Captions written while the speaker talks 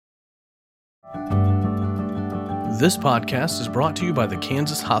This podcast is brought to you by the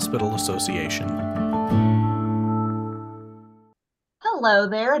Kansas Hospital Association. Hello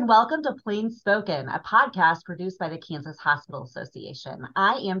there, and welcome to Plain Spoken, a podcast produced by the Kansas Hospital Association.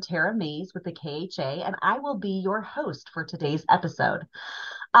 I am Tara Mays with the KHA, and I will be your host for today's episode.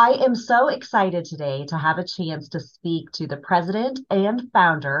 I am so excited today to have a chance to speak to the president and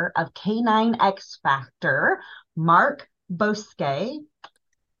founder of K9 X Factor, Mark Bosque.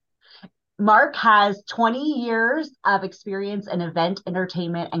 Mark has 20 years of experience in event,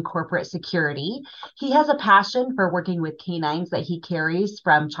 entertainment, and corporate security. He has a passion for working with canines that he carries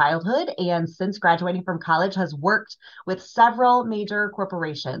from childhood, and since graduating from college has worked with several major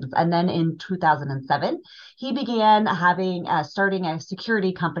corporations. And then in 2007, he began starting a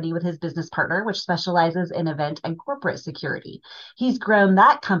security company with his business partner, which specializes in event and corporate security. He's grown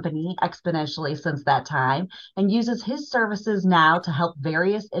that company exponentially since that time and uses his services now to help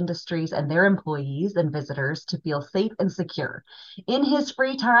various industries and their employees and visitors to feel safe and secure. In his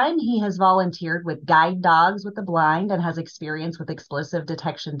free time, he has volunteered with Guide Dogs with the Blind and has experience with explosive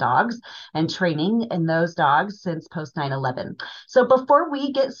detection dogs and training in those dogs since post 9/11. So before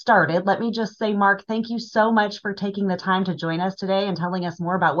we get started, let me just say, Mark, thank you so much for taking the time to join us today and telling us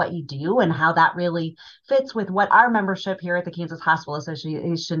more about what you do and how that really fits with what our membership here at the Kansas Hospital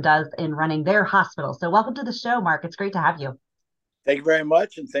Association does in running their hospital. So welcome to the show, Mark. It's great to have you. Thank you very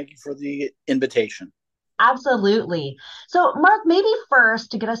much, and thank you for the invitation. Absolutely. So, Mark, maybe first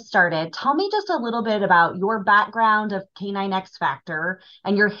to get us started, tell me just a little bit about your background of K9 X Factor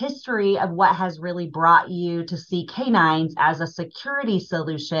and your history of what has really brought you to see canines as a security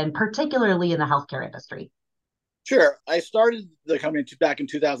solution, particularly in the healthcare industry. Sure. I started the company back in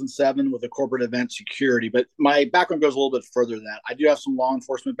 2007 with a corporate event security, but my background goes a little bit further than that. I do have some law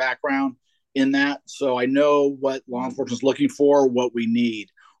enforcement background in that, so I know what law enforcement is looking for, what we need.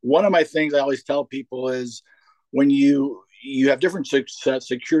 One of my things I always tell people is when you have different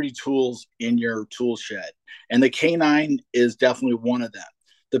security tools in your tool shed, and the K9 is definitely one of them.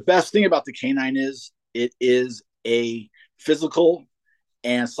 The best thing about the K9 is it is a physical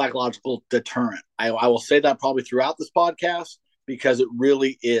and psychological deterrent. I will say that probably throughout this podcast because it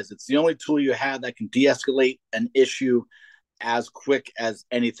really is. It's the only tool you have that can de-escalate an issue as quick as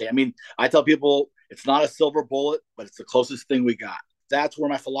anything. I mean, I tell people it's not a silver bullet, but it's the closest thing we got. That's where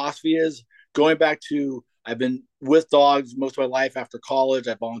my philosophy is. Going back to, I've been with dogs most of my life after college.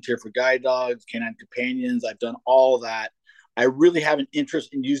 I volunteered for Guide Dogs, Canine Companions. I've done all that. I really have an interest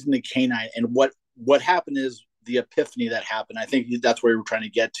in using the K9. And what happened is the epiphany that happened. I think that's where we're trying to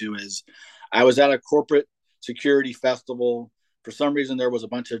get to is I was at a corporate security festival. For some reason, there was a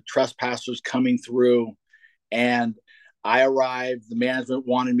bunch of trespassers coming through, and I arrived. The management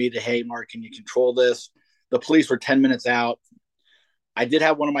wanted me to, hey, Mark, can you control this? The police were 10 minutes out. I did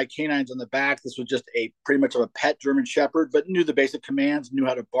have one of my canines on the back. This was just a pretty much of a pet German Shepherd, but knew the basic commands, knew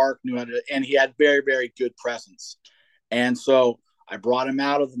how to bark, and he had very, very good presence. And so I brought him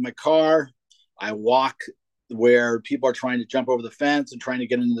out of my car. I walk where people are trying to jump over the fence and trying to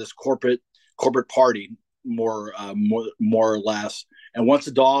get into this corporate party, more or less. And once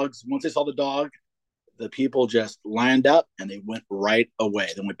they saw the dog, the people just lined up and they went right away.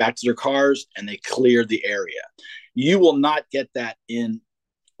 They went back to their cars and they cleared the area. You will not get that in.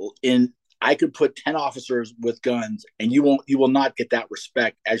 I could put 10 officers with guns and you will not get that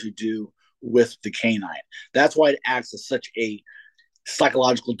respect as you do with the K9. That's why it acts as such a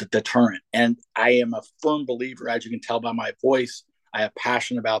psychological deterrent. And I am a firm believer, as you can tell by my voice, I have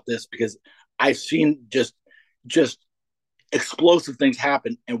passion about this because I've seen just explosive things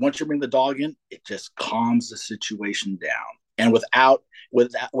happen. And once you bring the dog in, it just calms the situation down. And without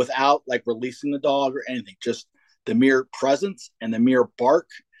like releasing the dog or anything, just the mere presence and the mere bark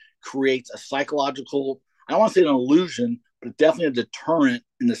creates a psychological, I don't want to say an illusion, but definitely a deterrent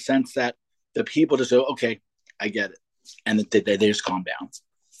in the sense that the people just go, okay, I get it. And they just calm down.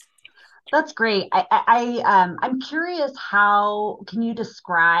 That's great. I'm curious, how can you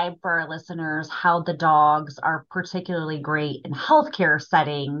describe for our listeners how the dogs are particularly great in healthcare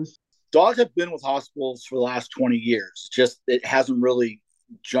settings? Dogs have been with hospitals for the last 20 years. Just it hasn't really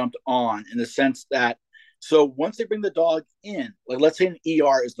jumped on in the sense that, so once they bring the dog in, like let's say an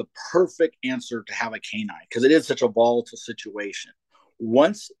ER is the perfect answer to have a canine because it is such a volatile situation.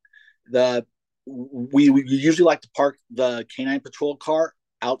 Once we usually like to park the canine patrol car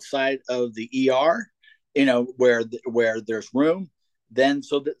outside of the ER, where there's room. Then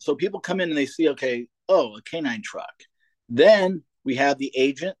so people come in and they see, okay, a canine truck. Then we have the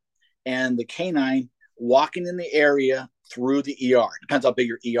agent and the canine walking in the area through the ER. Depends how big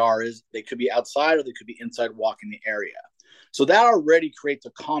your ER is. They could be outside or they could be inside walking the area. So that already creates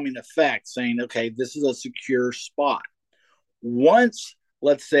a calming effect saying, okay, this is a secure spot. Once,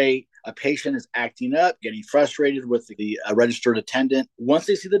 let's say, a patient is acting up, getting frustrated with the registered attendant, once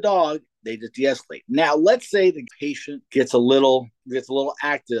they see the dog, they just de-escalate. Now, let's say the patient gets a little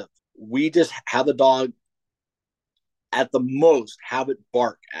active. We just have the dog, at the most, have it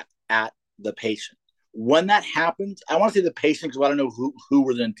bark at the patient. When that happens, I want to say the patient, because I don't know who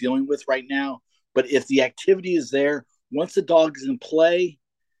we're then dealing with right now, but if the activity is there, once the dog is in play,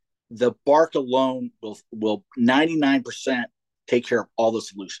 the bark alone will 99% take care of all the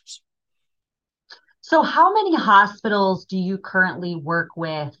solutions. So how many hospitals do you currently work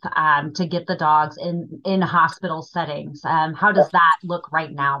with to get the dogs in hospital settings? How does that look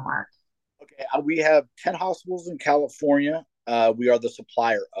right now, Mark? Okay, we have 10 hospitals in California. We are the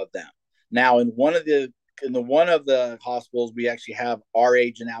supplier of them. Now, in one of the hospitals, we actually have our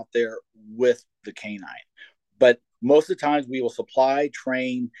agent out there with the canine. But most of the times we will supply,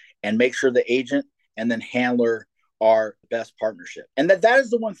 train, and make sure the agent and then handler are the best partnership. And that is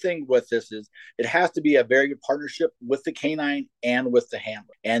the one thing with this is it has to be a very good partnership with the canine and with the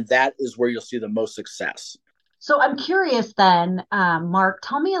handler. And that is where you'll see the most success. So I'm curious then, Mark,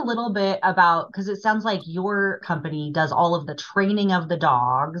 tell me a little bit about, because it sounds like your company does all of the training of the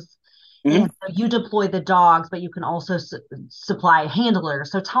dogs. Mm-hmm. And so you deploy the dogs, but you can also supply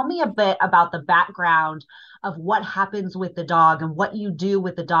handlers. So tell me a bit about the background of what happens with the dog and what you do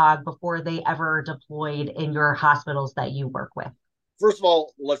with the dog before they ever deployed in your hospitals that you work with. First of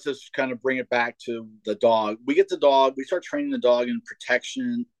all, let's just kind of bring it back to the dog. We get the dog, we start training the dog in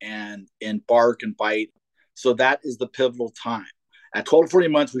protection and in bark and bite. So that is the pivotal time. At 12 to 40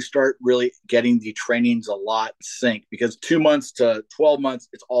 months, we start really getting the trainings a lot sync, because 2 months to 12 months,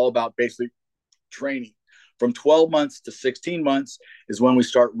 it's all about basically training. From 12 months to 16 months is when we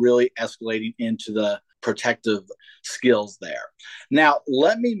start really escalating into the protective skills there. Now,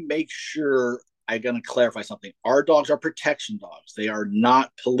 let me make sure I'm going to clarify something. Our dogs are protection dogs. They are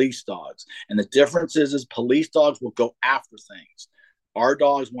not police dogs. And the difference is police dogs will go after things. Our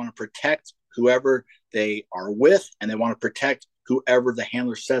dogs want to protect whoever they are with, and they want to protect whoever the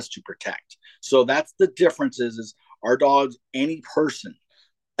handler says to protect. So that's the difference is our dogs, any person,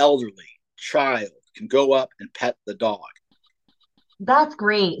 elderly, child, can go up and pet the dog. That's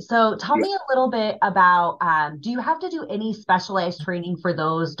great. So tell me a little bit about, do you have to do any specialized training for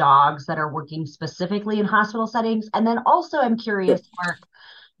those dogs that are working specifically in hospital settings? And then also I'm curious, Mark,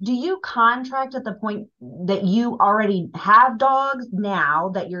 do you contract at the point that you already have dogs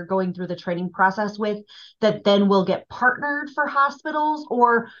now that you're going through the training process with that then will get partnered for hospitals?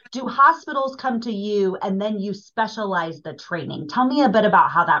 Or do hospitals come to you and then you specialize the training? Tell me a bit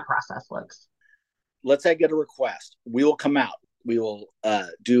about how that process looks. Let's say I get a request. We will come out. We will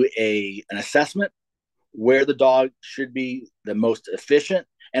do an assessment where the dog should be the most efficient.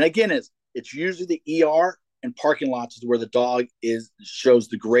 And again, it's usually the ER and parking lots is where the dog shows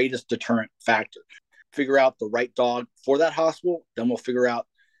the greatest deterrent factor. Figure out the right dog for that hospital. Then we'll figure out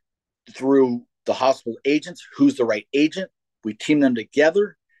through the hospital agents who's the right agent. We team them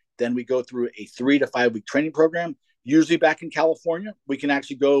together. Then we go through a 3 to 5 week training program. Usually back in California, we can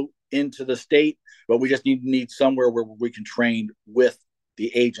actually go into the state, but we just need somewhere where we can train with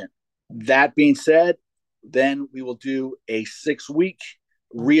the agent. That being said, then we will do a 6-week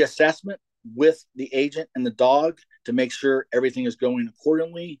reassessment with the agent and the dog to make sure everything is going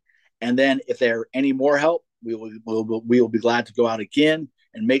accordingly. And then if there are any more help, we will be glad to go out again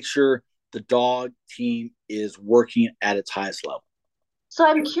and make sure the dog team is working at its highest level. So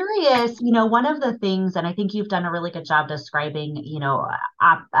I'm curious, one of the things, and I think you've done a really good job describing,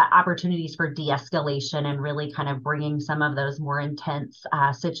 opportunities for de-escalation and really kind of bringing some of those more intense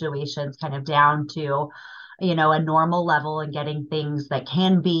situations kind of down to a normal level and getting things that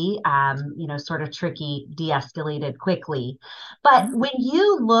can be, sort of tricky, de-escalated quickly. But when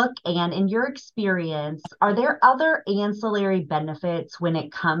you look and in your experience, are there other ancillary benefits when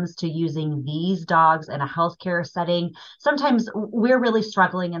it comes to using these dogs in a healthcare setting? Sometimes we're really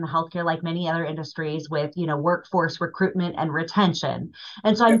struggling in the healthcare, like many other industries, with, workforce recruitment and retention.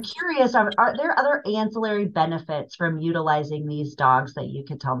 And so I'm curious, are there other ancillary benefits from utilizing these dogs that you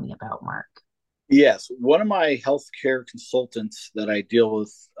could tell me about, Mark? Yes. One of my healthcare consultants that I deal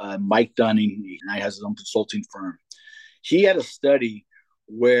with, Mike Dunning, he has his own consulting firm. He had a study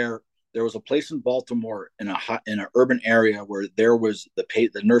where there was a place in Baltimore in an urban area where there was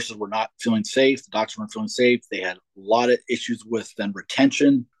the nurses were not feeling safe, the doctors weren't feeling safe. They had a lot of issues with then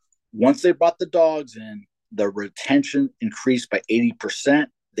retention. Once they brought the dogs in, the retention increased by 80%.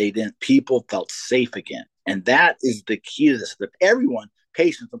 People felt safe again. And that is the key to this. That everyone,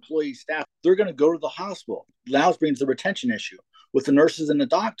 patients, employees, staff, they're going to go to the hospital. now brings the retention issue with the nurses and the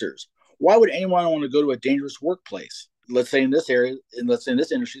doctors. Why would anyone want to go to a dangerous workplace? Let's say in this area, and let's say in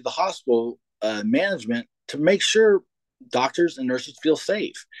this industry, the hospital management, to make sure doctors and nurses feel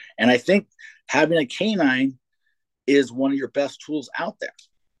safe. And I think having a canine is one of your best tools out there.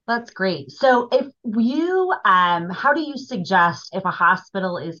 That's great. So if you, how do you suggest if a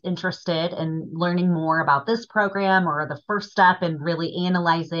hospital is interested in learning more about this program, or the first step in really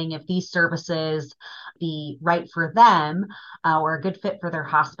analyzing if these services be right for them or a good fit for their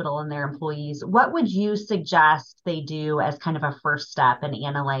hospital and their employees, what would you suggest they do as kind of a first step in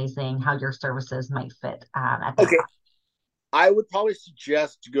analyzing how your services might fit at their hospital? I would probably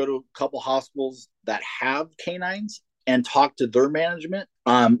suggest to go to a couple hospitals that have canines and talk to their management.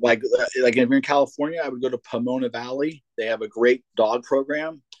 Like if you're in California, I would go to Pomona Valley. They have a great dog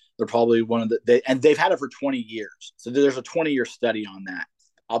program. They're probably one of and they've had it for 20 years. So there's a 20-year study on that.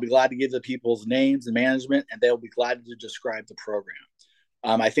 I'll be glad to give the people's names and management, and they'll be glad to describe the program.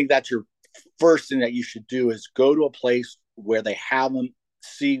 I think that's your first thing that you should do, is go to a place where they have them,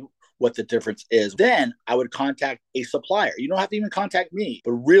 see what the difference is. Then I would contact a supplier. You don't have to even contact me,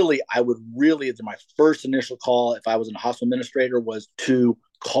 but really, my first initial call, if I was a hospital administrator, was to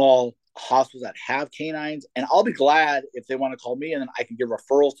call hospitals that have canines. And I'll be glad if they want to call me, and then I can give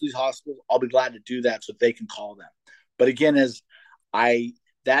referrals to these hospitals. I'll be glad to do that so they can call them. But again,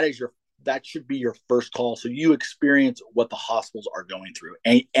 that should be your first call, so you experience what the hospitals are going through,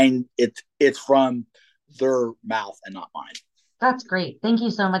 and it's from their mouth and not mine. That's great. Thank you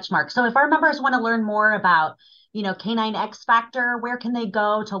so much, Mark. So if our members want to learn more about, Canine X Factor, where can they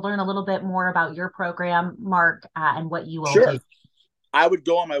go to learn a little bit more about your program, Mark, and what you will do? I would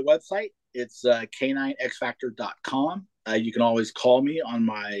go on my website. It's caninexfactor.com. You can always call me on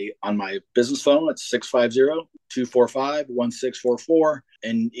my business phone. It's 650-245-1644.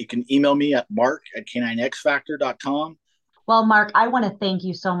 And you can email me at mark@caninexfactor.com. Well, Mark, I want to thank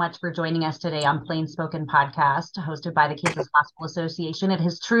you so much for joining us today on Plain Spoken Podcast, hosted by the Kansas Hospital Association. It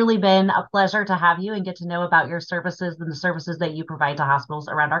has truly been a pleasure to have you and get to know about your services and the services that you provide to hospitals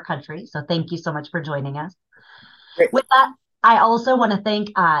around our country. So thank you so much for joining us. Great. With that, I also want to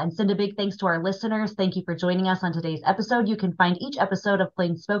thank and send a big thanks to our listeners. Thank you for joining us on today's episode. You can find each episode of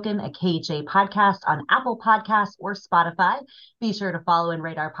Plain Spoken, a KHA podcast, on Apple Podcasts or Spotify. Be sure to follow and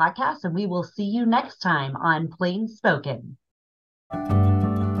rate our podcast, and we will see you next time on Plain Spoken.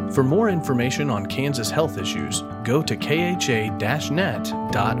 For more information on Kansas health issues, go to kha-net.org.